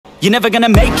You're never gonna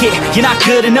make it, you're not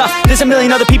good enough. There's a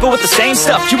million other people with the same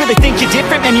stuff. You really think you're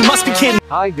different? Man, you must be kidding.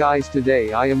 Hi guys,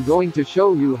 today I am going to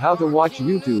show you how to watch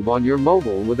YouTube on your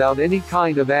mobile without any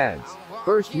kind of ads.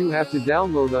 First you have to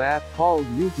download the app called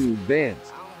YouTube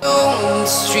Bands. The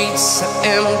streets are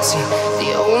empty.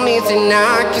 The only thing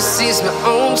I can see is my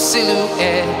own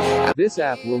silhouette. This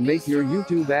app will make your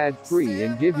YouTube ad-free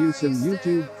and give you some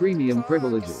YouTube premium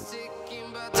privileges.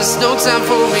 There's no time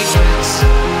for regrets.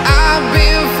 I've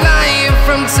been flying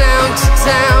from town to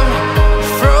town,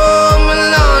 from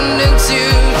London to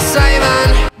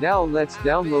Taiwan. Now let's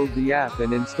download the app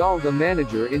and install the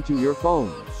manager into your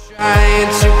phone. Trying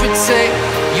to protect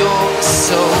your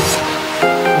soul.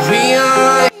 We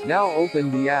are Now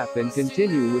open the app and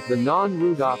continue with the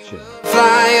non-root option.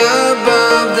 fly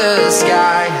above the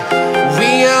sky.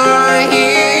 We are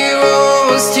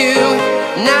heroes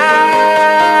tonight.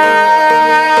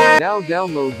 Now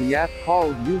download the app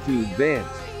called YouTube Bands.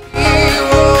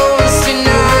 Heroes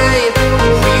tonight.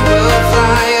 We will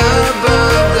fly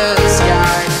above the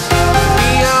sky. We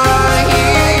are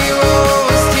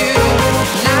heroes tonight.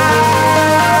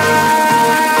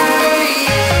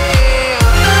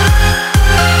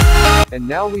 And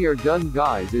now we are done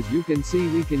guys. As you can see,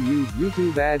 we can use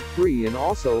YouTube ad-free and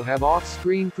also have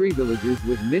off-screen privileges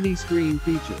with mini screen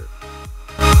feature.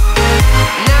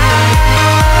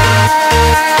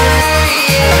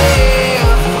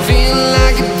 Feel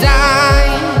like a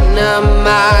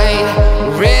dynamite,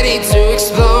 ready to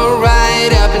explode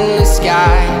right up in the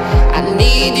sky. I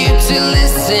need you to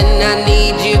listen, I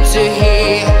need you to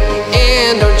hear,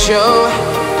 and don't show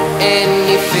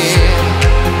any fear.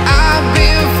 I've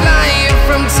been flying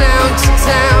from town to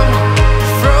town,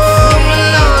 from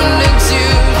London to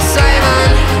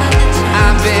Taiwan.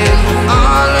 I've been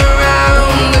all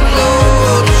around the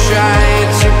globe trying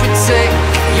to protect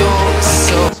your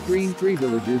soul. Screen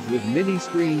privileges with mini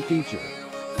screen feature.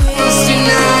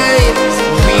 Tonight,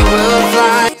 we will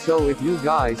fly. So if you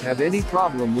guys have any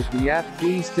problem with the app,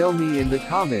 please tell me in the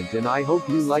comment, and I hope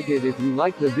you like it. If you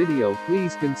like the video,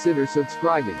 please consider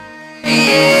subscribing.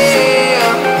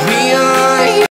 Yeah, we are